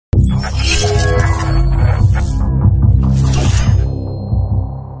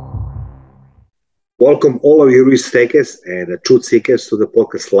Welcome all of you risk takers and truth seekers to the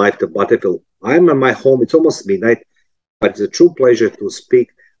podcast Live the Battlefield. I'm at my home. It's almost midnight, but it's a true pleasure to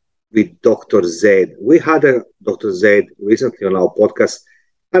speak with Dr. Zed. We had Dr. Zed recently on our podcast,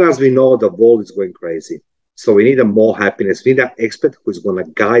 and as we know, the world is going crazy. So we need a more happiness. We need an expert who's going to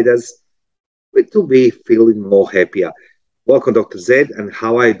guide us to be feeling more happier. Welcome, Dr. Zed, and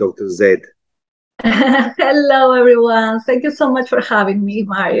how are you, Dr. Zed? Hello, everyone. Thank you so much for having me,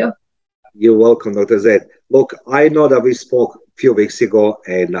 Mario. You're welcome, Dr. Zed. Look, I know that we spoke a few weeks ago,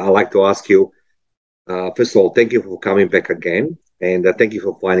 and I'd like to ask you, first of all, thank you for coming back again, and thank you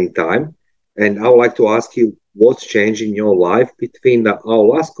for finding time. And I would like to ask you, what's changed in your life between our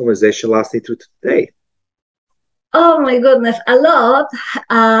last conversation last night to today? Oh, my goodness, a lot.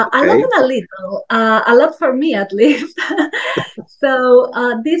 A lot and a little. A lot for me, at least. So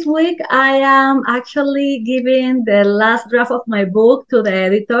this week, I am actually giving the last draft of my book to the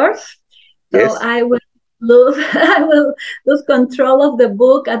editors. So Yes. I will lose control of the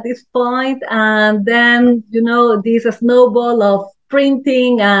book at this point, and then this snowball of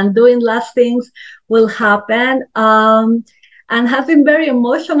printing and doing last things will happen. And has been very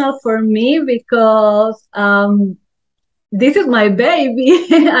emotional for me because this is my baby.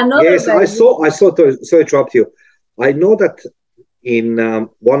 Yes, baby. I saw. So interrupt you. I know that in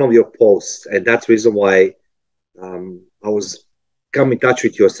one of your posts, and that's the reason why I was come in touch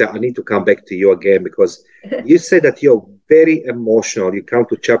with you. I said, I need to come back to you again because you said that you're very emotional. You come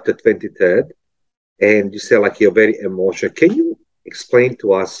to chapter 23, and you say like you're very emotional. Can you explain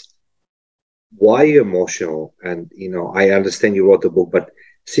to us why you're emotional? And I understand you wrote the book, but it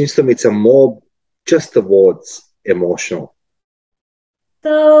seems to me it's a more just the words emotional.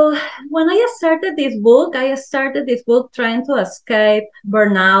 So when I started this book trying to escape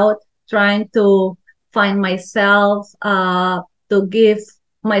burnout, trying to find myself, to give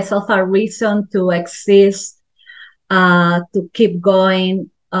myself a reason to exist, to keep going.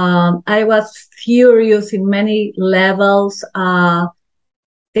 I was furious in many levels,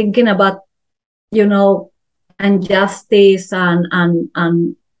 thinking about, injustice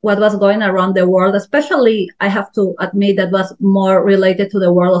and what was going around the world. Especially, I have to admit, that was more related to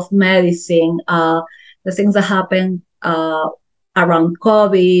the world of medicine, the things that happen around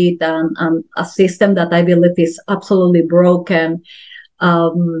COVID and a system that I believe is absolutely broken,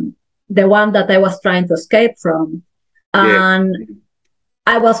 the one that I was trying to escape from. Yeah. And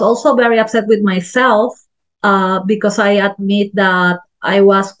I was also very upset with myself because I admit that I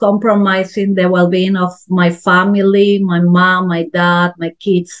was compromising the well-being of my family, my mom, my dad, my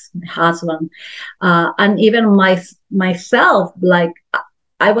kids, my husband, and even myself. Like,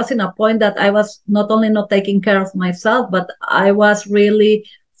 I was in a point that I was not only not taking care of myself, but I was really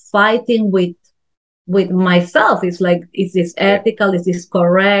fighting with myself. It's like, is this ethical? Is this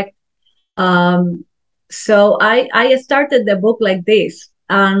correct? So I started the book like this.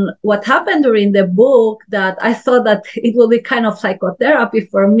 And what happened during the book, that I thought that it will be kind of psychotherapy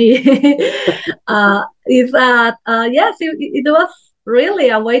for me, is that, yes, it was really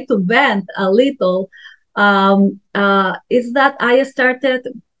a way to vent a little. Is that I started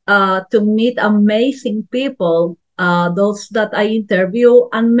to meet amazing people, those that I interview,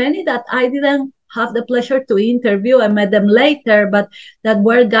 and many that I didn't have the pleasure to interview. I met them later, but that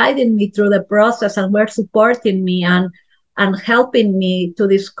were guiding me through the process and were supporting me and helping me to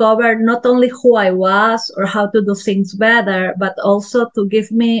discover not only who I was or how to do things better, but also to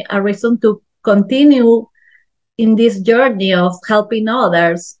give me a reason to continue in this journey of helping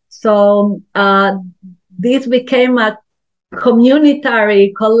others. So this became a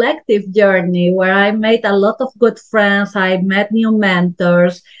communitary, collective journey where I made a lot of good friends. I met new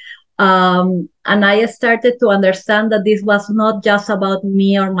mentors. And I started to understand that this was not just about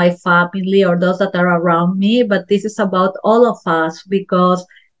me or my family or those that are around me, but this is about all of us, because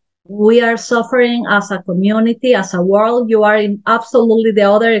we are suffering as a community, as a world. You are in absolutely the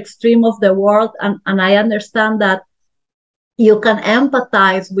other extreme of the world. And I understand that you can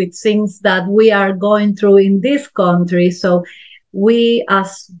empathize with things that we are going through in this country. So we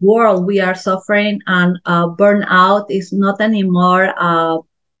as world, we are suffering, and burnout is not anymore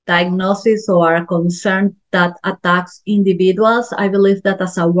diagnosis or a concern that attacks individuals. I believe that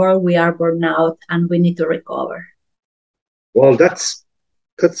as a world, we are burned out and we need to recover. Well, that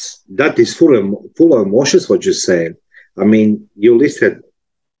is full of emotions, what you're saying. I mean, you listed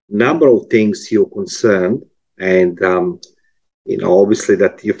number of things you're concerned, and obviously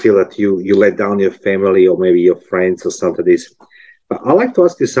that you feel that you let down your family or maybe your friends or something like this. But I'd like to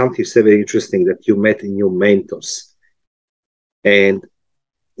ask you something very interesting that you met in your mentors. And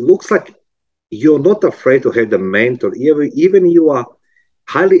looks like you're not afraid to have the mentor, even you are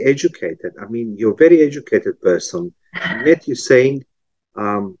highly educated. I mean, you're a very educated person, and yet you're saying,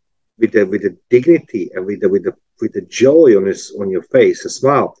 with the dignity and with the joy on your face, a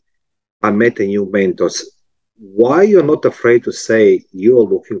smile, I met a new mentor. Why you're not afraid to say you're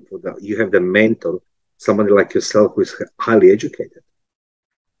looking for that? You have the mentor, somebody like yourself who is highly educated.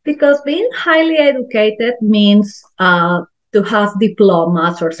 Because being highly educated means to have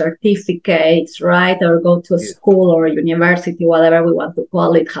diplomas or certificates, right? Or go to a school or university, whatever we want to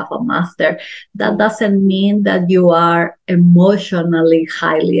call it, have a master. That doesn't mean that you are emotionally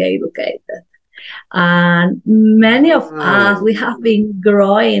highly educated. And many of us, we have been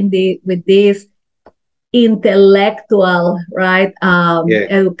growing with this intellectual, right,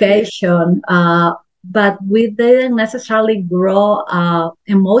 education, but we didn't necessarily grow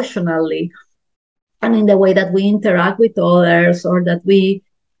emotionally, and in the way that we interact with others, or that we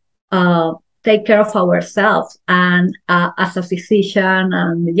take care of ourselves. And as a physician,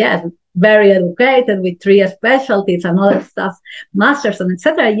 and yes, very educated with 3 specialties and other stuff, masters and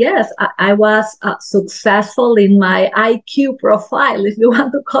etc. Yes, I was successful in my IQ profile, if you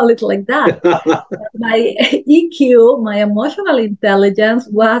want to call it like that. My EQ, my emotional intelligence,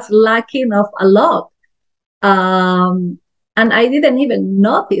 was lacking of a lot. And I didn't even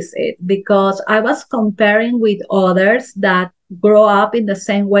notice it because I was comparing with others that grow up in the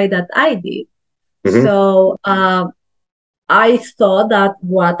same way that I did. Mm-hmm. So I thought that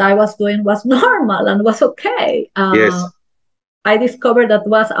what I was doing was normal and was okay. Yes. I discovered that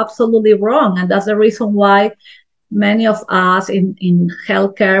was absolutely wrong. And that's the reason why many of us in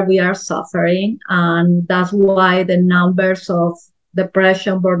healthcare, we are suffering. And that's why the numbers of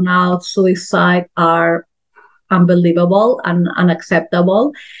depression, burnout, suicide are unbelievable and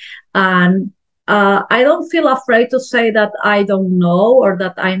unacceptable. And I don't feel afraid to say that I don't know or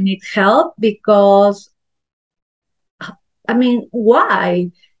that I need help, because I mean,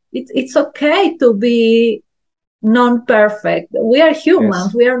 why? It's okay to be non-perfect. We are humans.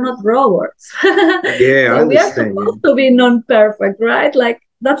 Yes. We are not robots. Yeah, so we are supposed to be non-perfect, right? Like,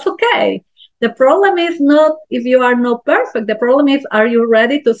 that's okay. The problem is not if you are not perfect. The problem is, are you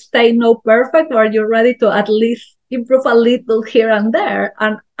ready to stay not perfect, or are you ready to at least improve a little here and there?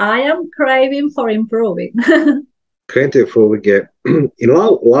 And I am craving for improving. Craving for improving. In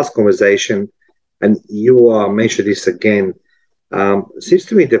our last conversation, and you mentioned this again, seems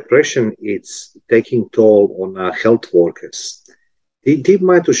to me depression is taking toll on health workers. Do you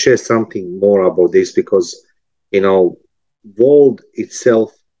mind to share something more about this? Because, world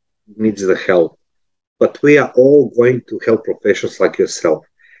itself needs the help, but we are all going to help professionals like yourself.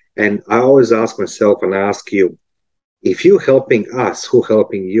 And I always ask myself, and I ask you, if you're helping us, who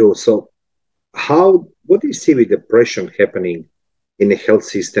helping you? So what do you see with depression happening in the health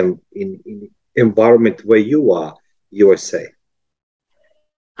system, in environment where you are, USA?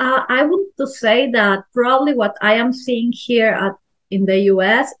 I want to say that probably what I am seeing here in the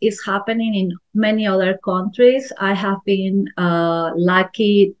US is happening in many other countries. I have been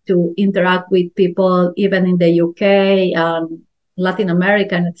lucky to interact with people even in the UK and Latin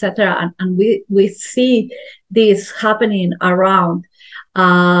America, etc. And we see this happening around.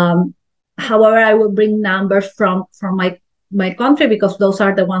 However, I will bring numbers from my country, because those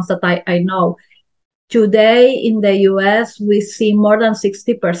are the ones that I know. Today in the US, we see more than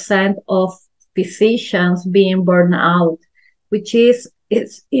 60% of physicians being burned out, which is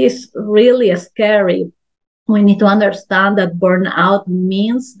really scary. We need to understand that burnout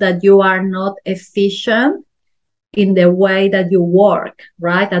means that you are not efficient in the way that you work,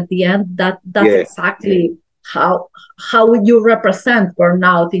 right? At the end, that's exactly how would you represent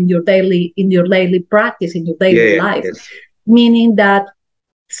burnout in your daily practice, in your daily life. Yes. Meaning that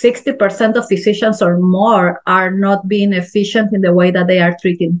 60% of physicians or more are not being efficient in the way that they are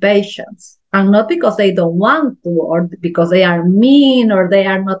treating patients. And not because they don't want to, or because they are mean, or they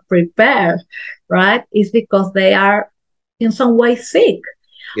are not prepared, right? It's because they are in some way sick.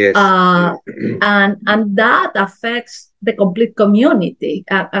 Yes. And that affects the complete community.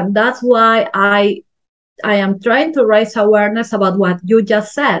 And that's why I am trying to raise awareness about what you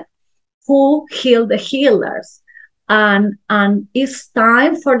just said. Who heal the healers? And it's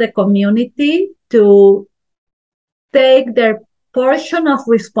time for the community to take their portion of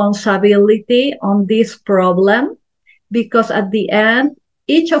responsibility on this problem, because at the end,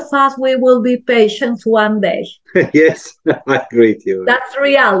 each of us, we will be patients one day. Yes, I agree with you. That's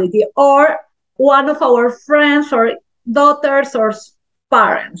reality. Or one of our friends or daughters or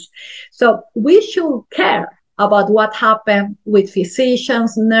parents. So we should care about what happened with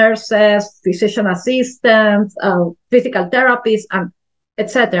physicians, nurses, physician assistants, physical therapists, and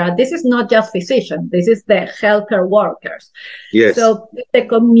etc. This is not just physicians, this is the healthcare workers. Yes. So the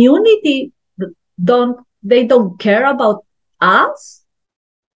community don't care about us.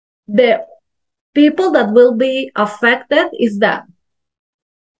 The people that will be affected is them.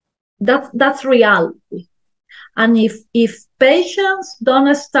 That's reality. And if patients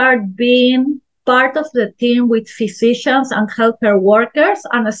don't start being part of the team with physicians and healthcare workers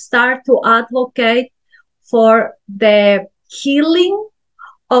and start to advocate for the healing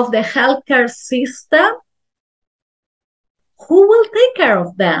of the healthcare system, who will take care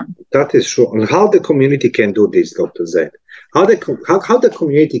of them? That is true. And how the community can do this, Dr. Zed? How the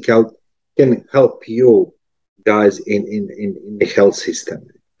community can help you guys in the health system?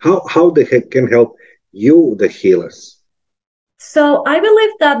 How they can help you, the healers? So I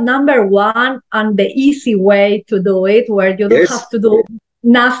believe that number one, and the easy way to do it, where you don't have to do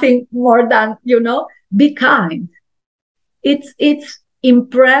nothing more than, be kind. It's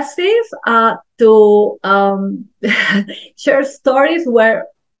impressive to share stories where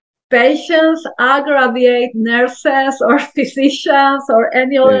patients aggravate nurses or physicians or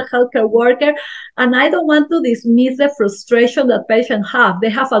any other healthcare worker. And I don't want to dismiss the frustration that patients have. They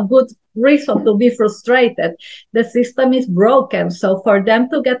have a good reason to be frustrated. The system is broken. So for them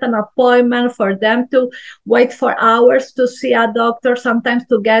to get an appointment, for them to wait for hours to see a doctor, sometimes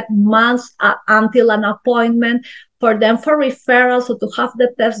to get months until an appointment, for them for referrals or to have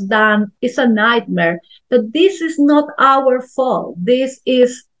the test done, is a nightmare. But this is not our fault. This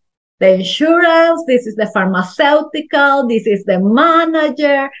is the insurance, this is the pharmaceutical, this is the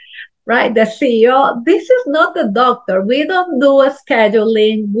manager, right? The CEO. This is not the doctor. We don't do a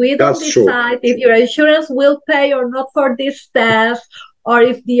scheduling. We don't decide if your insurance will pay or not for this test, or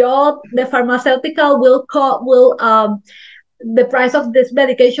if the pharmaceutical the price of this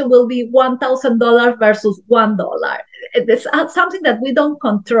medication will be $1,000 versus $1. It's something that we don't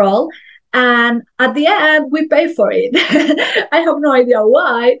control. And at the end, we pay for it. I have no idea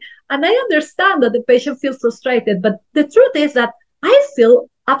why. And I understand that the patient feels frustrated. But the truth is that I feel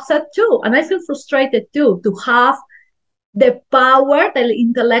upset too. And I feel frustrated too, to have the power, the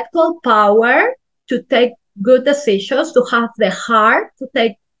intellectual power to take good decisions, to have the heart to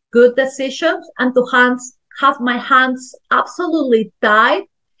take good decisions, and to have my hands absolutely tied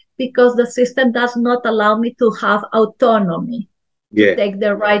because the system does not allow me to have autonomy. To take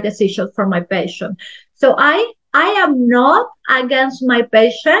the right decision for my patient. So I am not against my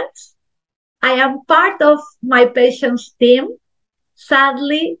patients. I am part of my patient's team.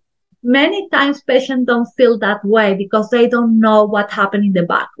 Sadly, many times patients don't feel that way because they don't know what happened in the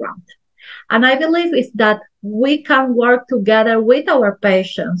background. And I believe is that we can work together with our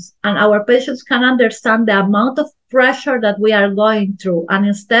patients, and our patients can understand the amount of pressure that we are going through. And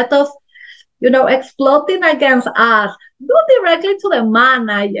instead of exploding against us, go directly to the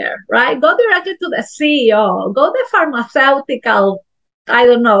manager, right? Go directly to the CEO, go the pharmaceutical,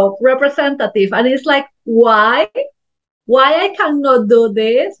 representative. And it's like, why I cannot do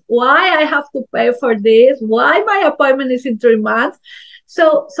this? Why I have to pay for this? Why my appointment is in 3 months?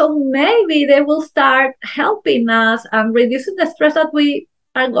 So maybe they will start helping us and reducing the stress that we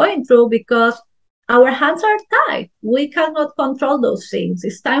are going through, because our hands are tied. We cannot control those things.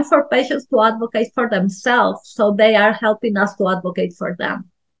 It's time for patients to advocate for themselves, so they are helping us to advocate for them.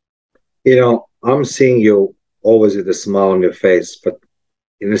 I'm seeing you always with a smile on your face, but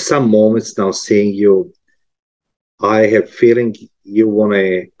in some moments now seeing you, I have feeling you want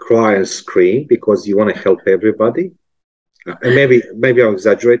to cry and scream because you want to help everybody. And maybe I'm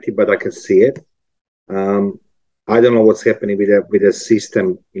exaggerating, but I can see it. I don't know what's happening with the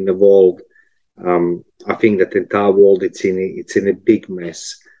system involved. I think that the entire world it's in a big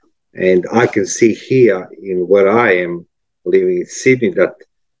mess, and I can see here in where I am living in Sydney that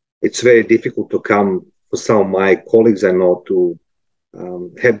it's very difficult to come for some of my colleagues I know to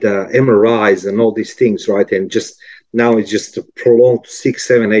have the MRIs and all these things, right? And just now it's just a prolonged 6,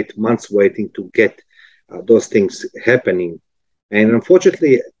 7, 8 months waiting to get those things happening. And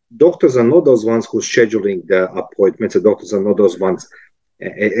unfortunately, doctors are not those ones who's scheduling the appointments. The doctors are not those ones.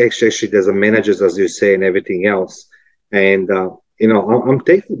 Actually, there's a managers, as you say, and everything else. And I'm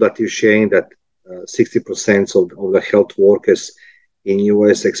thankful that you're sharing that 60% of the health workers in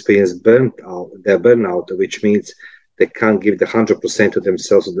US experience burnout, which means they can't give the 100% to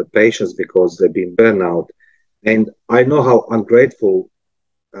themselves to the patients because they've been burned out. And I know how ungrateful,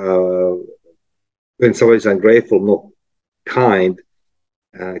 when somebody's ungrateful, not kind,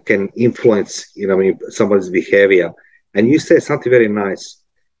 can influence somebody's behavior. And you said something very nice.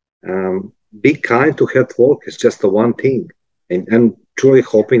 Be kind to health workers, just the one thing. And I'm truly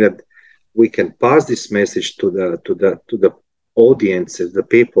hoping that we can pass this message to the audiences, the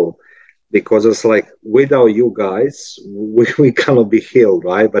people, because it's like without you guys, we cannot be healed,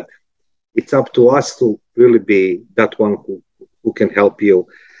 right? But it's up to us to really be that one who can help you.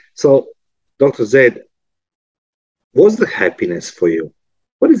 So, Dr. Zaid, what's the happiness for you?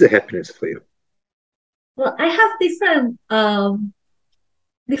 What is the happiness for you? Well, I have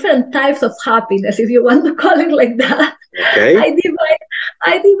different types of happiness, if you want to call it like that. Okay.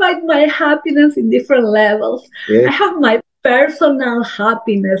 I divide my happiness in different levels. Yeah. I have my personal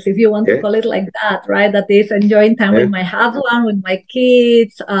happiness, if you want to call it like that, right? That is enjoying time with my husband, with my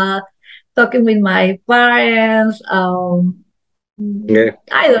kids, talking with my parents. I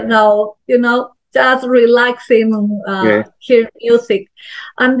don't know, just relaxing, hear music.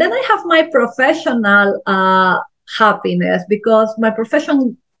 And then I have my professional happiness, because my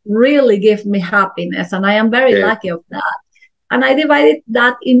profession really gives me happiness, and I am very lucky of that. And I divided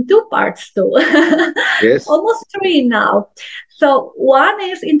that in two parts too. Yes. Almost three now. So one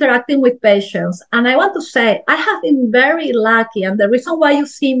is interacting with patients. And I want to say I have been very lucky. And the reason why you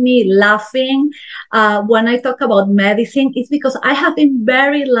see me laughing when I talk about medicine is because I have been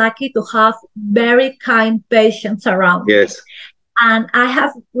very lucky to have very kind patients around me. And I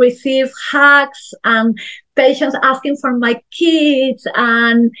have received hugs and patients asking for my kids,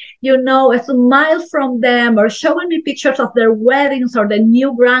 and, a smile from them, or showing me pictures of their weddings or the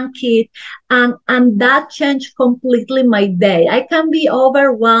new grandkid. And that changed completely my day. I can be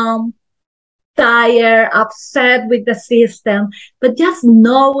overwhelmed, tired, upset with the system, but just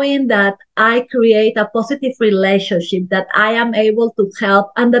knowing that I create a positive relationship, that I am able to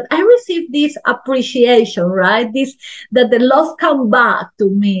help, and that I receive this appreciation, right? That the love come back to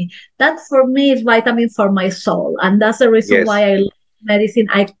me. That for me is vitamin for my soul. And that's the reason why I love medicine.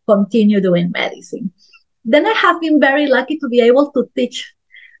 I continue doing medicine. Then I have been very lucky to be able to teach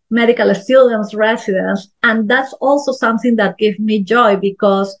medical students, residents, and that's also something that gives me joy,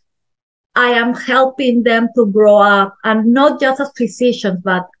 because I am helping them to grow up, and not just as physicians,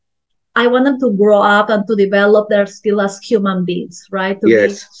 but I want them to grow up and to develop their skills as human beings, right? To be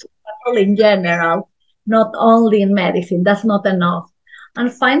successful in general, not only in medicine. That's not enough.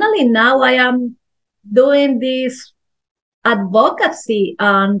 And finally, now I am doing this advocacy,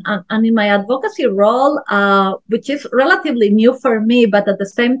 and in my advocacy role, which is relatively new for me, but at the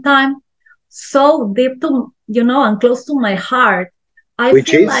same time, so deep to, and close to my heart.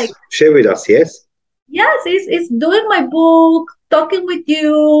 Which is, share with us, yes? Yes, it's doing my book, talking with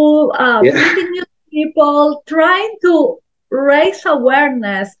you, meeting new people, trying to raise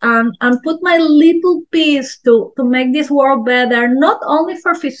awareness and put my little piece to make this world better, not only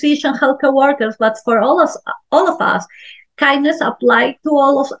for physicians, healthcare workers, but for all of us. Kindness applied to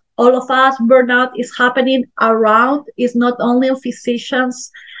all of us. Burnout is happening around. It's not only on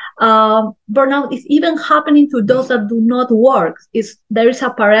physicians. Burnout is even happening to those that do not work. There is a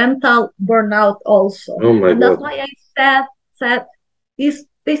parental burnout also. Oh my God. That's why I said this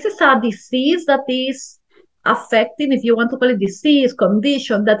is a disease that is affecting, if you want to call it disease,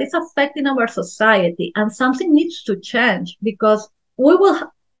 condition, that is affecting our society, and something needs to change, because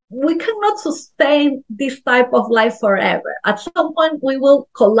we cannot sustain this type of life forever. At some point, we will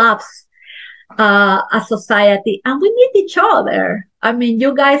collapse as society, and we need each other. I mean,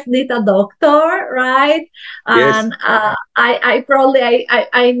 you guys need a doctor, right? And I probably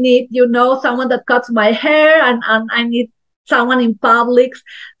need, someone that cuts my hair, and I need someone in Publix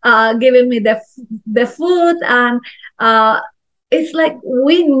giving me the food, and it's like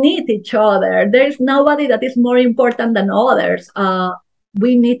we need each other. There is nobody that is more important than others.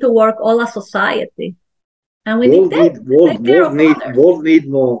 We need to work all as society. And we need more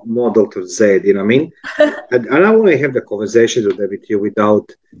Dr. Zaid, you know what I mean? and I want to have the conversation with you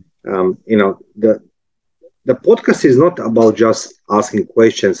without, the podcast is not about just asking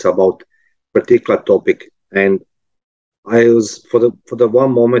questions about particular topic. And I was, for the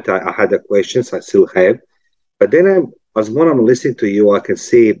one moment I had the questions, I still have, but then when I'm listening to you, I can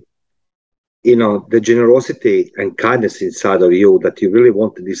see, the generosity and kindness inside of you, that you really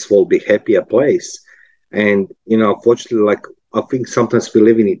want this world be happier place. And, unfortunately, I think sometimes we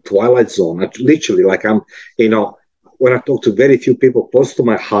live in a twilight zone. Literally, when I talk to very few people close to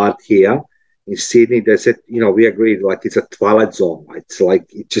my heart here in Sydney, they said, we agree, it's a twilight zone. It's I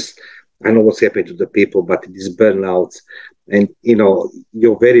know what's happening to the people, but it is burnouts. And,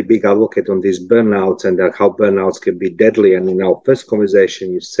 you're very big advocate on these burnouts, and how burnouts can be deadly. And in our first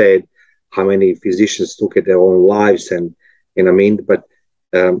conversation, you said how many physicians took their own lives, and, but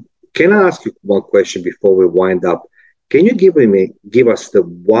can I ask you one question before we wind up? Can you give us the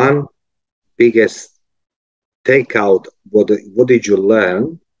one biggest takeout? What did you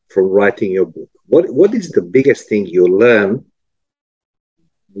learn from writing your book? What is the biggest thing you learned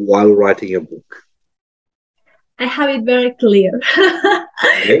while writing your book? I have it very clear.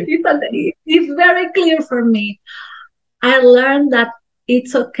 Okay. It's very clear for me. I learned that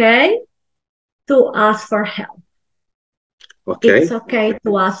it's okay to ask for help. Okay. It's okay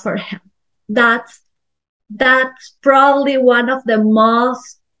to ask for help. That's probably one of the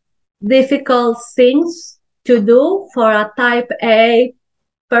most difficult things to do for a type A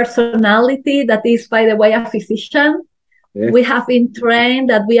personality that is, by the way, a physician. Yeah. We have been trained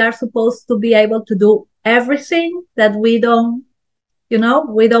that we are supposed to be able to do everything, that we don't,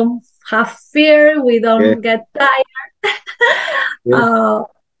 we don't have fear, we don't get tired,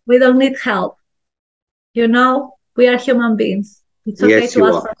 we don't need help. We are human beings. It's okay to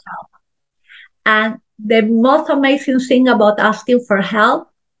ask for help. And the most amazing thing about asking for help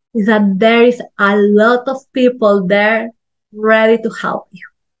is that there is a lot of people there ready to help you.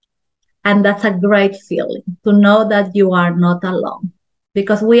 And that's a great feeling to know that you are not alone,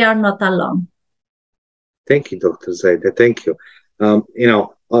 because we are not alone. Thank you, Dr. Zaid. Thank you. I'll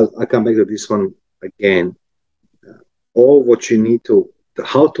come back to this one again. All what you need to,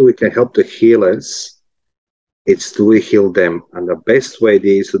 we can help the healers, it's to heal them. And the best way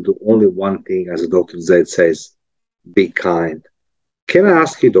is to do only one thing, as Dr. Zaid says, be kind. Can I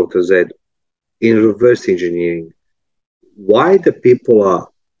ask you, Dr. Zaid, in reverse engineering, why the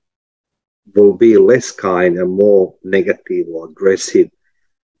people will be less kind and more negative or aggressive?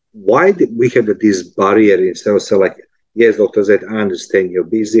 Why did we have this barrier instead of saying, like, yes, Dr. Zaid, I understand you're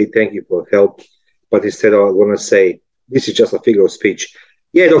busy, thank you for help, but instead I want to say, this is just a figure of speech.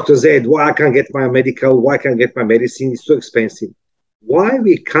 Yeah, Dr. Zaid, why I can't get my medical, why I can't get my medicine, it's too expensive. Why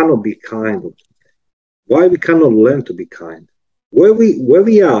we cannot be kind? Why we cannot learn to be kind? Where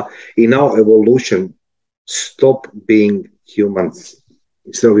we are in our evolution, stop being humans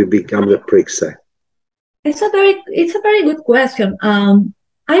instead of we become the pricks. It's a very good question.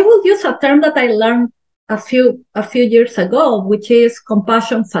 I will use a term that I learned a few years ago, which is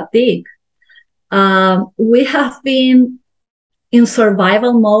compassion fatigue. We have been in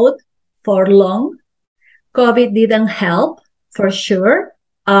survival mode for long. COVID didn't help, for sure.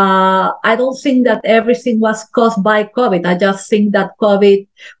 I don't think that everything was caused by COVID. I just think that COVID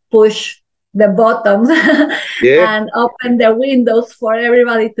pushed the buttons and opened the windows for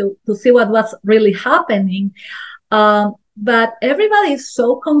everybody to see what was really happening. But everybody is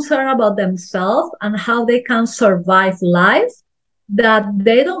so concerned about themselves and how they can survive life that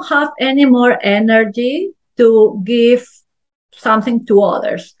they don't have any more energy to give something to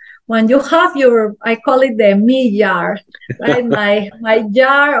others. When you have I call it the me jar, right? my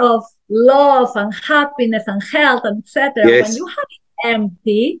jar of love and happiness and health, and etc. Yes. When you have it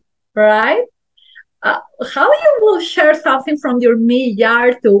empty, right? How you will share something from your me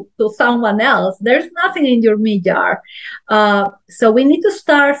jar to someone else? There's nothing in your me jar. So we need to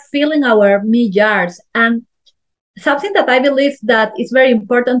start filling our me jars. And something that I believe that is very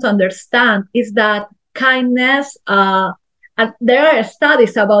important to understand is that kindness, and there are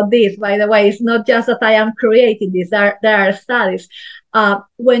studies about this, by the way. It's not just that I am creating this. There are studies.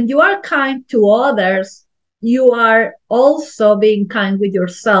 When you are kind to others, you are also being kind with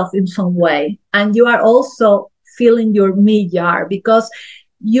yourself in some way. And you are also filling your me jar because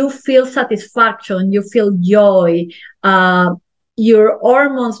you feel satisfaction, you feel joy. Your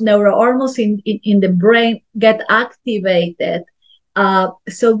neurohormones in the brain get activated.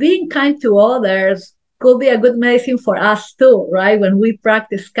 So being kind to others could be a good medicine for us too, right? When we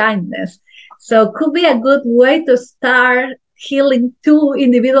practice kindness. So it could be a good way to start healing two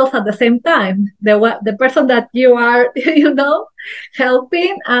individuals at the same time. The person that you are,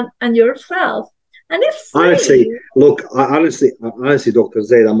 helping and yourself. And it's free. Honestly, Dr.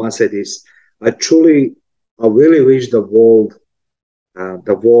 Zaid, I must say this. I really wish the world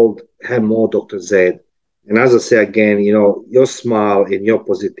had more Dr. Zaid. And as I say again, your smile and your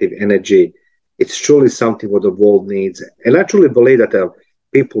positive energy, it's truly something what the world needs. And I truly believe that the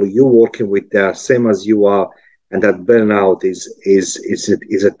people you're working with, they're same as you are, and that burnout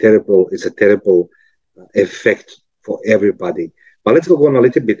is a terrible effect for everybody. But let's go on a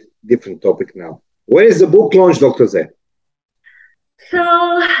little bit different topic now. When is the book launch, Dr. Zaid?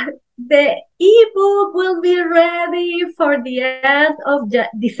 So the ebook will be ready for the end of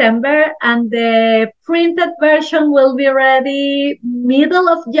December, and the printed version will be ready middle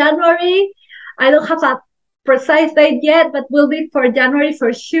of January. I don't have a precise date yet, but will be for January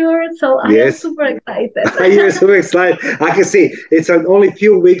for sure. So I am super excited. You're super excited. I can see it's only a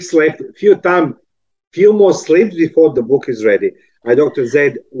few weeks left, few more sleeps before the book is ready. Dr.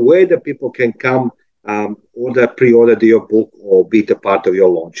 Zaid, where the people can come pre-order your book or be a part of your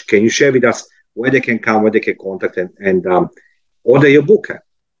launch? Can you share with us where they can come, where they can contact and order your book?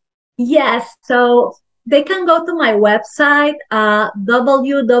 Yes, so they can go to my website,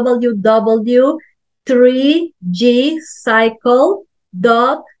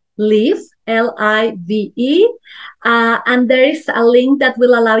 www.3gcycle.live, Live, and there is a link that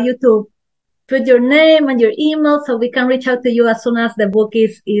will allow you to put your name and your email so we can reach out to you as soon as the book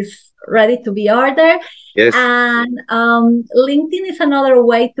is ready to be ordered. Yes. And LinkedIn is another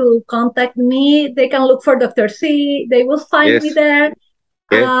way to contact me. They can look for Dr. C. They will find me there.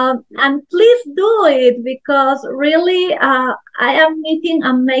 And please do it, because really I am meeting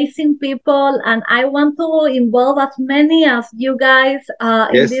amazing people, and I want to involve as many as you guys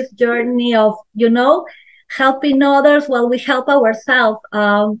in this journey of, helping others while we help ourselves.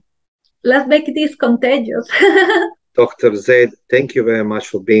 Let's make this contagious. Dr. Zaid, thank you very much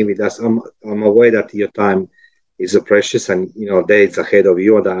for being with us. I'm aware that your time is precious, and days ahead of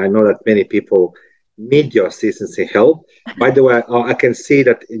you, and I know that many people need your assistance and help. By the way, I can see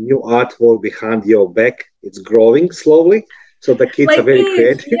that a new artwork behind your back, it's growing slowly. So the kids are very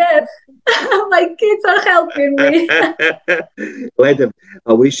creative. Yes, my kids are helping me. Let them.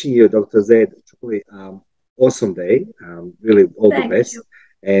 I'm wishing you, Dr. Zaid, truly awesome day. Really all the best. You.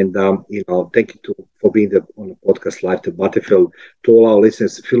 And thank you for being on the podcast live to Butterfield. To all our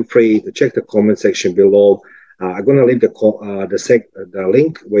listeners, feel free to check the comment section below. I'm going to leave the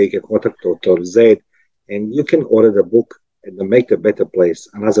link where you can contact Dr. Zaid, and you can order the book and Make a Better Place.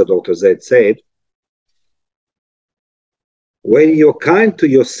 And as Dr. Zaid said, when you're kind to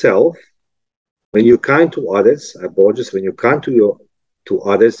yourself, when you're kind to others, when you're kind to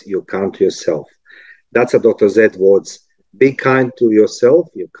others, you're kind to yourself. That's Dr. Zaid words. Be kind to yourself,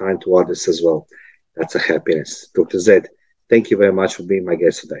 you're kind to others as well. That's a happiness. Dr. Zaid, thank you very much for being my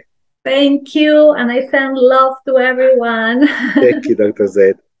guest today. Thank you, and I send love to everyone. Thank you, Dr.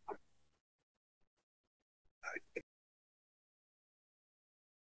 Zaid.